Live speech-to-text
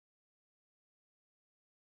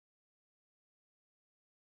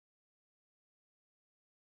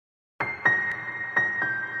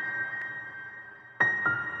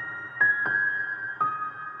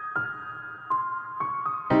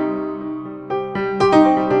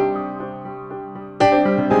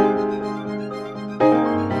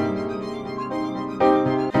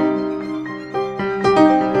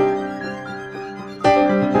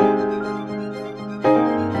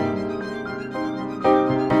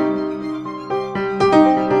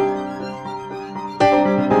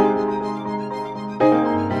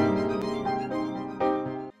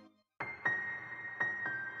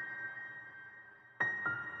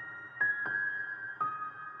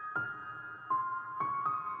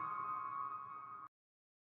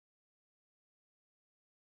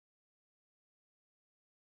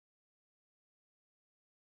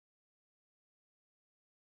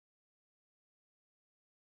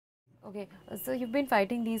Okay, so you've been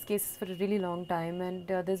fighting these cases for a really long time, and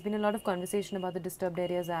there's been a lot of conversation about the Disturbed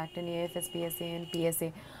Areas Act and AFS PSA and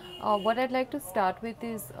PSA. What I'd like to start with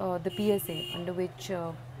is the PSA, under which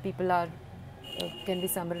people are can be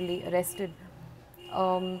summarily arrested.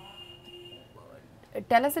 Um,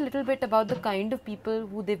 Tell us a little bit about the kind of people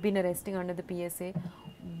who they've been arresting under the PSA.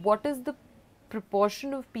 What is the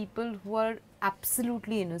proportion of people who are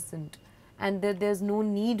absolutely innocent and that there's no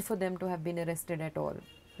need for them to have been arrested at all?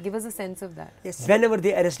 Give us a sense of that. Yes. Whenever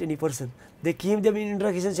they arrest any person, they keep them in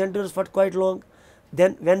interrogation centers for quite long.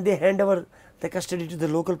 Then when they hand over the custody to the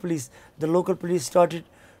local police started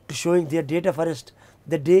to showing their date of arrest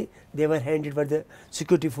the day they were handed by the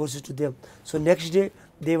security forces to them. So next day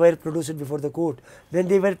they were produced before the court. When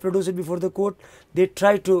they were produced before the court, they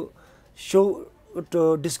tried to show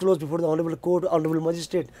to disclose before the honorable court, honorable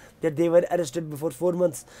magistrate, that they were arrested before 4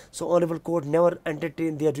 months. So honorable court never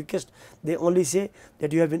entertained their request. They only say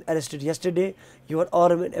that you have been arrested yesterday, your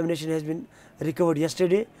arm and ammunition has been recovered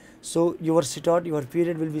yesterday, so your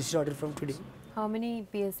period will be started from today. How many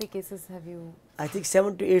PSA cases have you? I think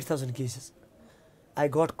 7 to 8,000 cases. I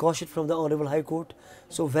got caution from the honorable high court.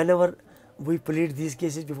 So whenever we plead these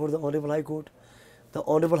cases before the honorable high court, the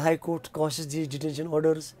honorable high court cautions these detention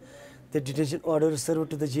orders. The detention orders served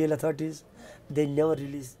to the jail authorities. They never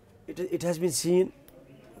release. It has been seen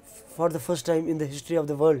for the first time in the history of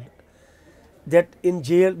the world that in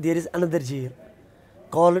jail there is another jail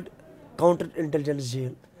called counterintelligence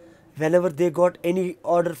jail. Whenever they got any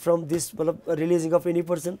order from this releasing of any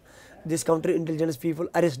person, these counterintelligence people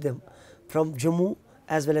arrest them from Jammu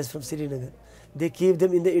as well as from Srinagar. They keep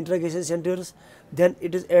them in the interrogation centers. Then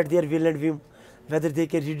it is at their will and whim whether they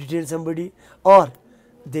can redetain somebody or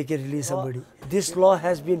they can release somebody. This law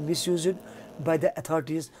has been misused by the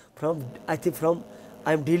authorities from, I think from,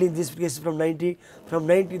 I am dealing this case from 90,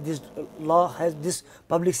 this this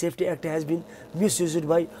Public Safety Act has been misused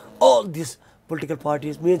by all these political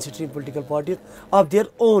parties, mainstream political parties of their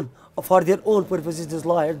own, for their own purposes. This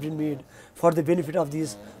law has been made for the benefit of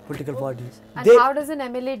these political parties. And how does an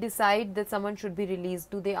MLA decide that someone should be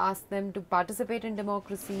released? Do they ask them to participate in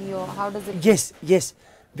democracy, or how does it? Yes,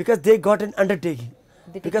 because they got an undertaking.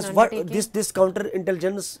 Because what this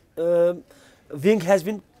counterintelligence wing has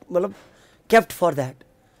been kept for that.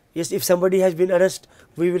 Yes, if somebody has been arrested,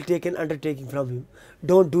 we will take an undertaking from him.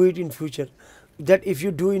 Don't do it in future. That if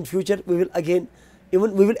you do in future, we will again,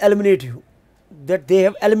 even we will eliminate you. That they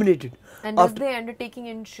have eliminated. And does the undertaking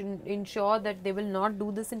ensure that they will not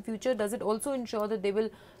do this in future? Does it also ensure that they will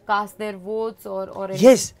cast their votes or anything?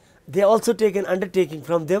 Yes. They also take an undertaking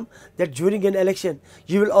from them that during an election,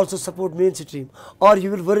 you will also support mainstream, or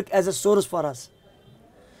you will work as a source for us,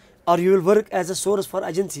 or you will work as a source for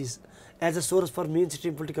agencies, as a source for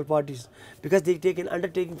mainstream political parties, because they take an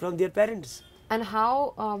undertaking from their parents. And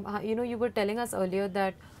how, you were telling us earlier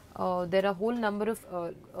that there are a whole number of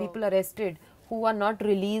people arrested who are not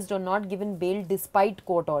released or not given bail despite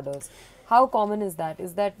court orders. How common is that?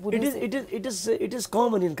 Is that it is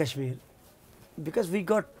common in Kashmir. Because we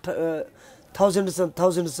got thousands and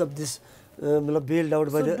thousands of this bailed out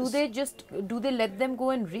by the... So do they let them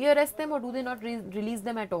go and rearrest them, or do they not release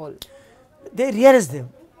them at all? They rearrest them.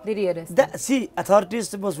 They rearrest them. See, authorities,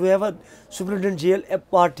 suppose we have a superintendent jail, a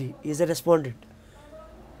party is a respondent.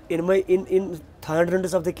 In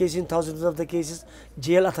hundreds of the cases, in thousands of the cases,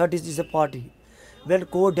 jail authorities is a party. When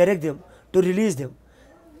court direct them to release them,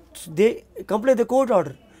 they comply the court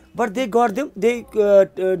order. But they got them, they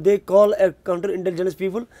call a counterintelligence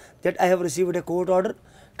people that I have received a court order,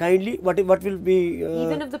 kindly, what will be...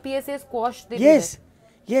 Even if the PSA is quashed, they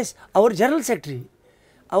Yes, our General Secretary,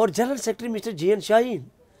 Mr. J.N. Shaheen,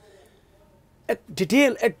 a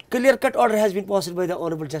clear-cut order has been passed by the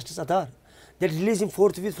Honorable Justice Athar that released him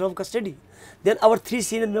forthwith from custody. Then our 3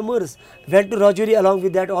 senior members went to Rajouri along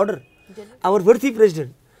with that order. Our worthy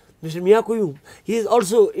president, Mr. Mia, he is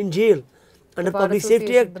also in jail. Under Public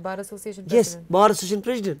Safety Act, the Bar Association President. Yes, Bar Association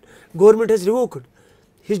President. Government has revoked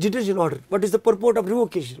his detention order. What is the purport of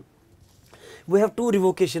revocation? We have two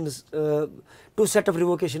set of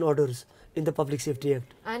revocation orders in the Public Safety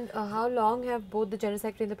Act. And how long have both the General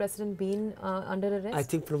Secretary and the President been under arrest? I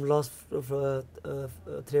think from last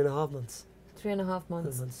 3.5 months. 3.5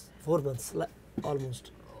 months. 4 months,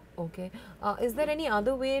 almost. Okay. Is there any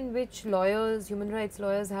other way in which lawyers, human rights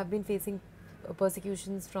lawyers, have been facing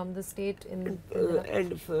persecutions from the state in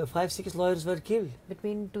and 5-6 lawyers were killed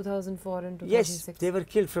between 2004 and 2006? Yes, they were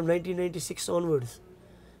killed from 1996 onwards,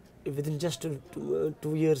 within just 2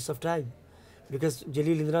 years of time, because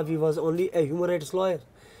Jalil Indrawi was only a human rights lawyer.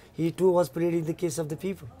 He too was pleading the case of the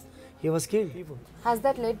people. He was killed. People. Has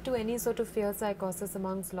that led to any sort of fear psychosis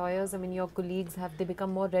amongst lawyers? I mean, your colleagues, have they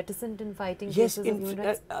become more reticent in fighting Yes, cases of human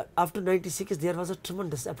rights? after 96 there was a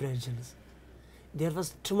tremendous apprehensions. There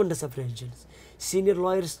was tremendous apprehensions. Senior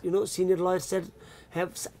lawyers, senior lawyers said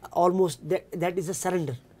almost that is a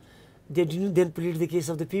surrender. They didn't then plead the case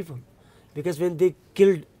of the people, because when they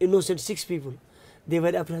killed innocent 6 people, they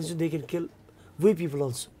were apprehensive they can kill we people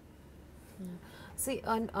also. See,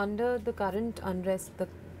 under the current unrest,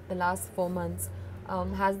 the last 4 months,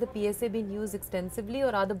 has the PSA been used extensively,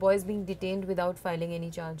 or are the boys being detained without filing any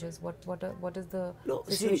charges? What is the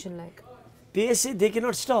situation like? PSA, they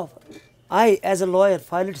cannot stop. I, as a lawyer,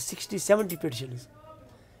 filed 60, 70 petitions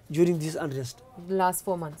during this unrest. The last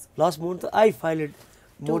 4 months. Last month, I filed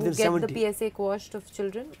more than 70. To get the PSA quashed of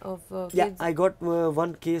children, of kids? Yeah, I got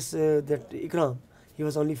one case that Ikram, he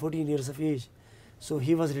was only 14 years of age, so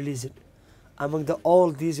he was released. Among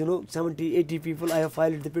all these, 70, 80 people, I have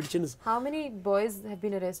filed the petitions. How many boys have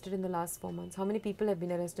been arrested in the last 4 months? How many people have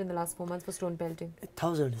been arrested in the last 4 months for stone pelting?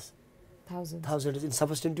 Thousands. Thousands. In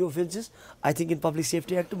substantive offences. I think in Public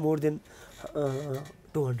Safety Act more than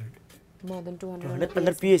 200. More than 200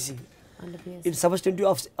 under PSC. Under PSC. In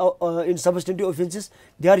substantive offences,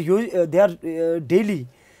 they are daily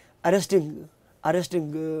arresting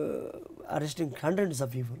hundreds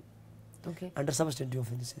of people. Okay. Under substantive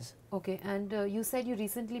offences. Okay, and you said you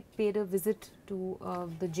recently paid a visit to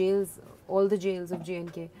the jails, all the jails of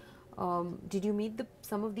J&K. Did you meet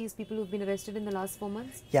some of these people who've been arrested in the last 4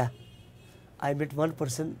 months? Yeah, I met one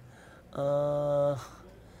person.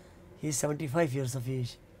 He's 75 years of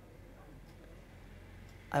age.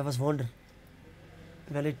 I was wondering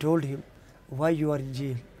when I told him why you are in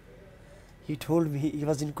jail. He told me he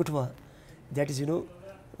was in Kutwa. That is,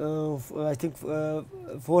 I think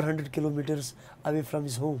 400 kilometers away from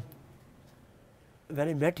his home. When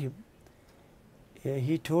I met him,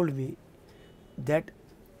 he told me that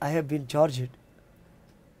I have been charged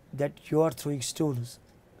that you are throwing stones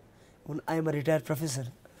when I am a retired professor.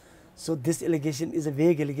 So this allegation is a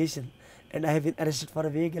vague allegation, and I have been arrested for a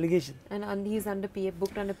vague allegation. And he is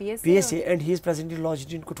booked under PSA? PSA, and he is presently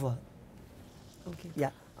lodged in Kutwa. Okay. Yeah.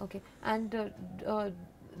 Okay. And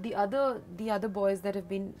the other boys that have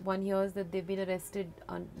been, one hears that they've been arrested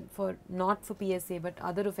for not for PSA but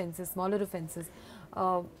other offences, smaller offences.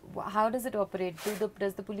 How does it operate?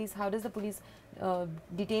 Does the police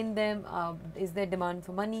detain them? Is there demand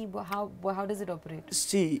for money? How does it operate?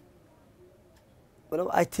 See,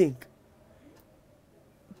 I think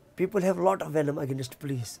people have a lot of venom against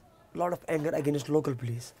police, a lot of anger against local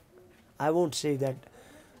police. I won't say that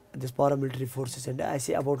this paramilitary forces, and I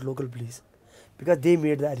say about local police, because they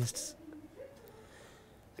made the arrests.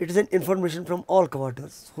 It is an information from all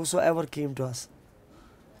quarters, whosoever came to us.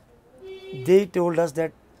 They told us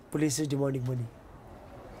that police is demanding money.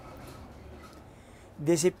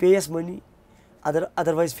 They say pay us money,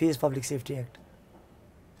 otherwise face Public Safety Act.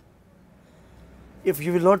 If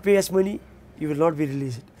you will not pay us money, you will not be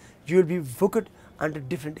released. You will be booked under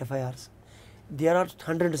different FIRs. There are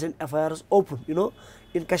hundreds of FIRs open.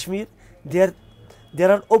 In Kashmir, there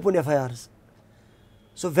are open FIRs.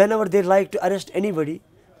 So whenever they like to arrest anybody,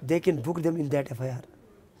 they can book them in that FIR.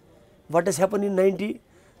 What has happened in 90?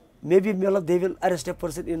 Maybe they will arrest a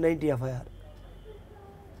person in 90 FIR.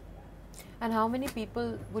 And how many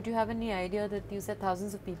people, would you have any idea that you said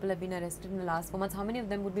thousands of people have been arrested in the last 4 months? How many of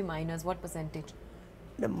them would be minors? What percentage?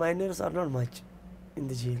 The minors are not much in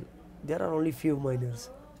the jail. There are only few minors.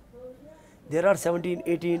 There are 17,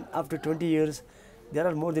 18, after 20 years, there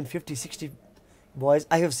are more than 50, 60 boys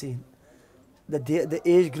I have seen. The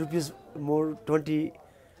age group is more 20,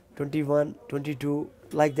 21, 22,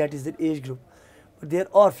 like that is the age group. But there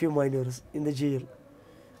are few minors in the jail.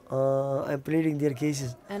 I am pleading their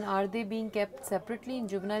cases. And are they being kept separately in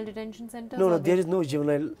juvenile detention centers? No, there is no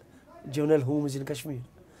juvenile homes in Kashmir.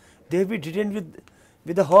 They have been detained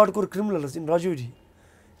with the hardcore criminals in Rajouri,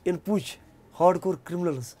 in Pooch, hardcore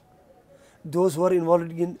criminals. Those who are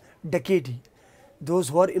involved in dacoity, those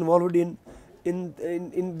who are involved in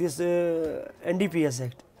this NDPS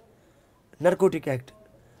Act, Narcotic Act,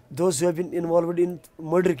 those who have been involved in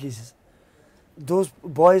murder cases. Those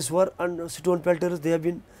boys who are stone pelters, they have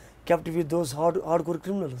been kept with those hardcore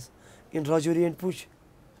criminals in Rajouri and Pooch,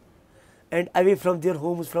 and away from their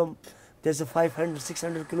homes, there's a 500,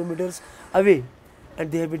 600 kilometers away,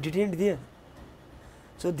 and they have been detained there.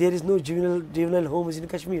 So there is no juvenile homes in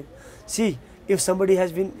Kashmir. See, if somebody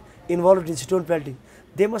has been involved in stone pelting,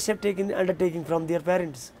 they must have taken undertaking from their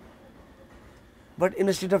parents. But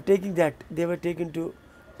instead of taking that, they were taken to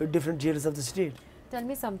different jails of the state. Tell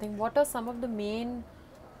me something, what are some of the main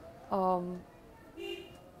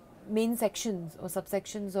main sections or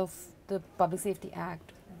subsections of the Public Safety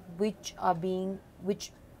Act which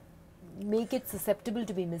make it susceptible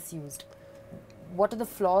to be misused? What are the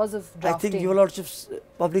flaws of I think drafting? Your Lordship's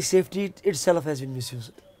public safety itself has been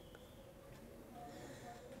misused.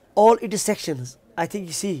 All its sections, I think,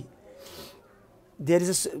 you see, there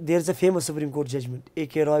is a famous Supreme Court judgment,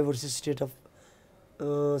 A.K. Roy versus State of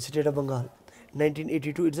Bengal,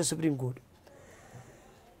 1982. It's the Supreme Court.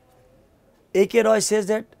 A.K. Roy says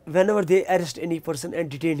that whenever they arrest any person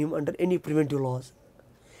and detain him under any preventive laws,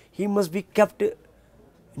 he must be kept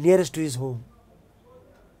nearest to his home.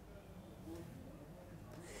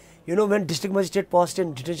 You know, when district magistrate passed a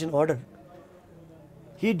detention order,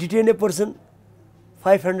 he detained a person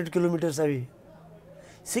 500 kilometers away,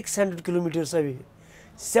 600 kilometers away,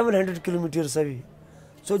 700 kilometers away.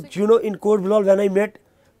 So, you know, in court below, when I met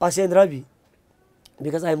Asya and Rabi,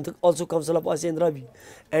 because I am also counsel of Asya and Rabi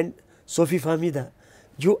and Sophie Fahmida,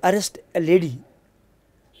 you arrest a lady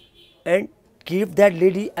and keep that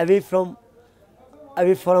lady away from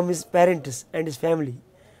his parents and his family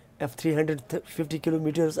of 350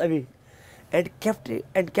 kilometers away, and kept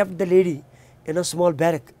the lady in a small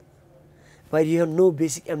barrack where you have no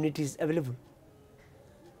basic amenities available,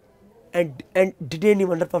 and detain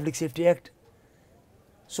him under Public Safety Act.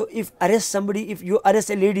 So if you arrest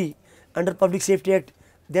a lady under Public Safety Act,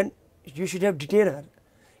 then you should have detained her.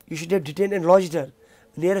 You should have detained and lodged her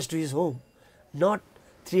nearest to his home, not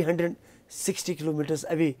 360 kilometers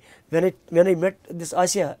away. When I met this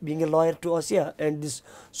Asya, being a lawyer to Asya, and this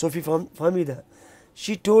Sophie Fahmida,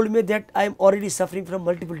 she told me that I am already suffering from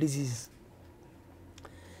multiple diseases.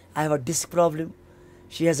 I have a disc problem,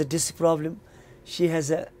 she has a disc problem, she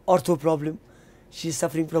has a ortho problem, she is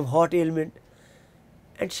suffering from heart ailment,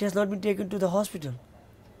 and she has not been taken to the hospital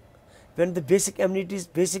when the basic amenities,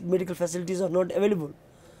 basic medical facilities are not available.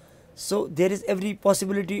 So there is every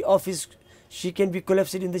possibility of she can be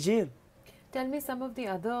collapsed in the jail. Tell me some of the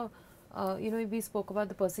other, we spoke about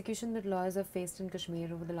the persecution that lawyers have faced in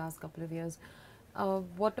Kashmir over the last couple of years.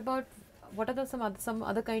 What are some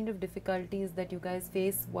other kind of difficulties that you guys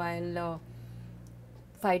face while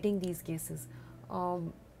fighting these cases?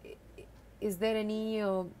 Is there any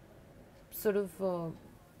sort of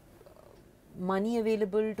money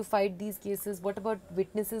available to fight these cases? What about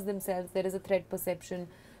witnesses themselves? There is a threat perception.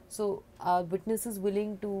 So are witnesses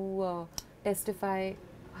willing to testify?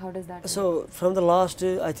 How does that work? So from the last,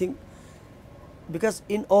 I think, because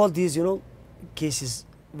in all these, cases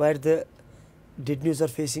where the detainees are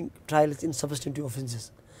facing trials in substantive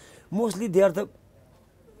offences, mostly they are the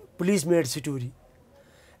police made story,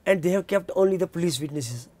 and they have kept only the police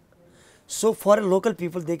witnesses. So for a local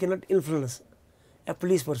people, they cannot influence a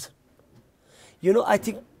police person. I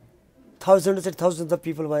think thousands and thousands of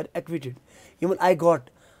people were acquitted. Even I got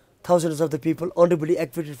thousands of the people honorably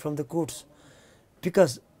acquitted from the courts,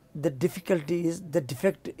 because the difficulty is, the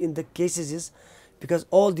defect in the cases is because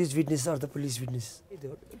all these witnesses are the police witnesses.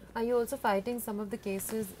 Are you also fighting some of the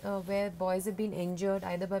cases where boys have been injured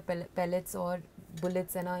either by pellets or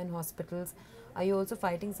bullets and are in hospitals? Are you also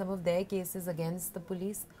fighting some of their cases against the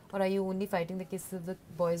police, or are you only fighting the cases of the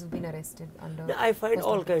boys who've been arrested under? No, I fight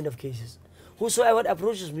all kind of cases. Whosoever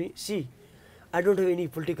approaches me, see, I don't have any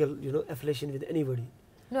political, affiliation with anybody.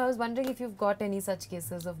 No, I was wondering if you've got any such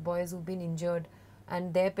cases of boys who've been injured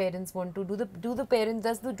and their parents want to do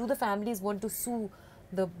the families want to sue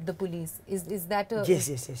the police? Is that a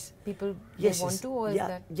Yes. people Yes, they want yes. to, or is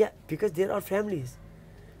that? Yeah, because there are families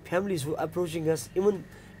who are approaching us. Even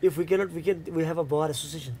if we cannot, we have a bar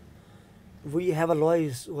association. We have a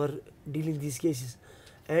lawyers who are dealing these cases,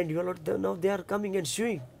 and now they are coming and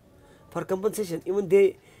suing for compensation. Even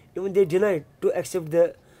they denied to accept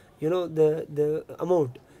the the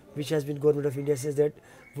amount which has been Government of India says that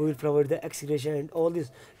we will provide the ex gratia and all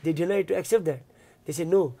this. They denied to accept that. They say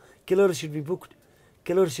no, killers should be booked,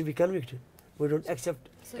 killers should be convicted. We don't accept.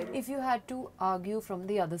 So if you had to argue from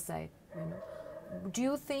the other side, do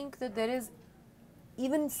you think that there is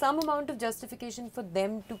even some amount of justification for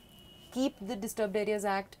them to keep the Disturbed Areas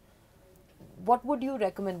Act? What would you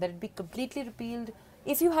recommend? That it be completely repealed?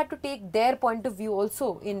 If you had to take their point of view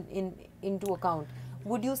also into account,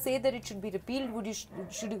 would you say that it should be repealed? Would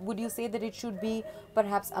you say that it should be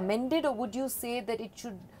perhaps amended, or would you say that it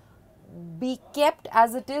should be kept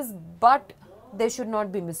as it is, but there should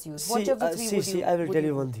not be misuse? Which of the three would you? I will tell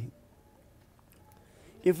you one thing.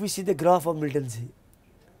 If we see the graph of militancy,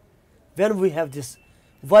 when we have this,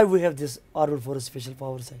 why we have this Armed Force Special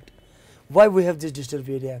Powers Act, why we have this Disturbed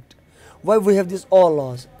Area Act, why we have this all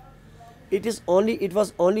laws, those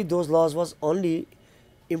laws was only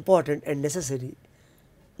important and necessary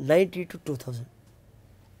 90 to 2000.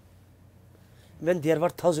 when there were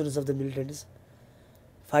thousands of the militants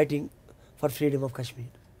fighting for freedom of Kashmir.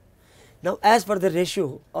 Now, as per the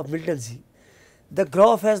ratio of militancy, the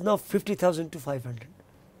graph has now 50,000 to 500,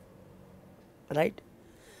 right?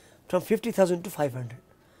 From 50,000 to 500.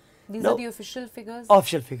 These Now, are the official figures?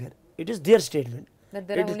 Official figure. It is their statement. That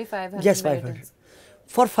there are only 500 Yes, 500. militants.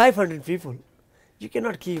 For 500 people, you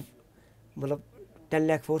cannot keep 10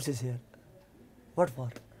 lakh forces here. What for?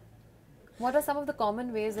 What are some of the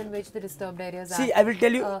common ways in which the Disturbed Areas See, Act I will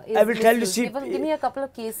tell you. is I will tell you. misused? See, Give me a couple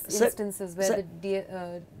of case Sir, instances where sir,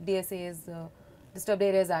 the DSA's Disturbed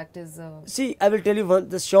Areas Act is. See, I will tell you one.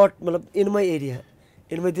 The short, in my area,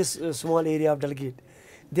 in my this small area of Delegate,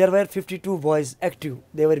 there were 52 boys active.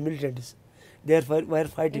 They were militants. They were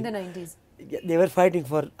fighting. In the 90s. They were fighting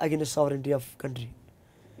for against sovereignty of country.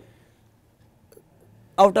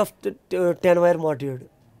 Out of 10 were martyred.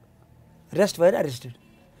 Rest were arrested.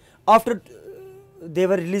 After they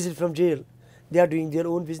were released from jail, they are doing their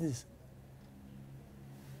own business.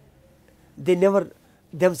 They never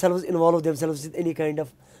themselves involve themselves with any kind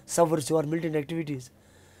of subversive or militant activities.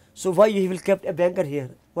 So why you will kept a banker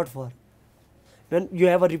here? What for? When you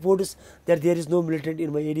have a report that there is no militant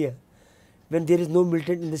in my area, when there is no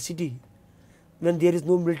militant in the city, when there is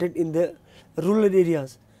no militant in the rural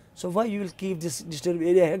areas, so why you will keep this Disturbed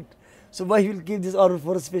Area Act? So why you will keep this Armed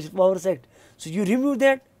Forces Special Powers Act? So you remove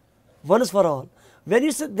that once for all. When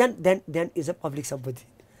you say then is a public sympathy.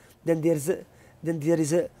 Then there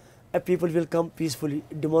is a people will come peacefully,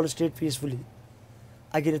 demonstrate peacefully.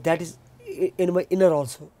 Again, that is in my inner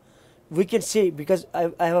also. We can say, because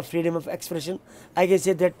I have a freedom of expression, I can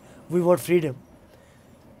say that we want freedom.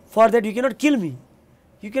 For that you cannot kill me.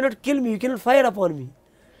 You cannot kill me, you cannot fire upon me.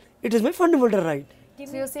 It is my fundamental right.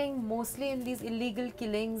 So you're saying mostly in these illegal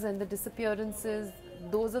killings and the disappearances,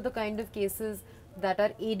 those are the kind of cases that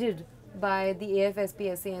are aided by the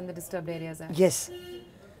AFSPSA and the Disturbed Areas Act? Yes.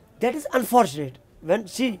 That is unfortunate. When,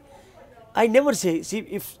 see, I never say, see,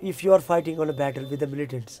 if you are fighting on a battle with the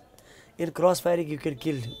militants, in crossfiring you can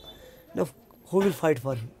kill him. Now, who will fight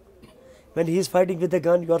for him? When he is fighting with the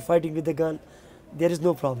gun, you are fighting with the gun, there is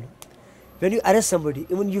no problem. When you arrest somebody,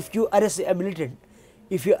 even if you arrest a militant,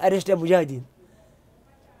 if you arrest a mujahideen,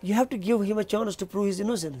 you have to give him a chance to prove his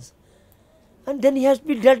innocence, and then he has to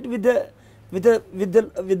be dealt with the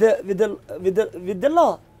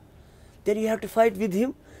law. Then you have to fight with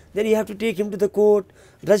him. Then you have to take him to the court,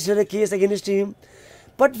 register a case against him.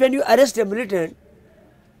 But when you arrest a militant,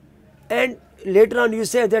 and later on you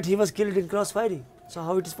say that he was killed in crossfiring, so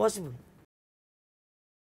how it is possible?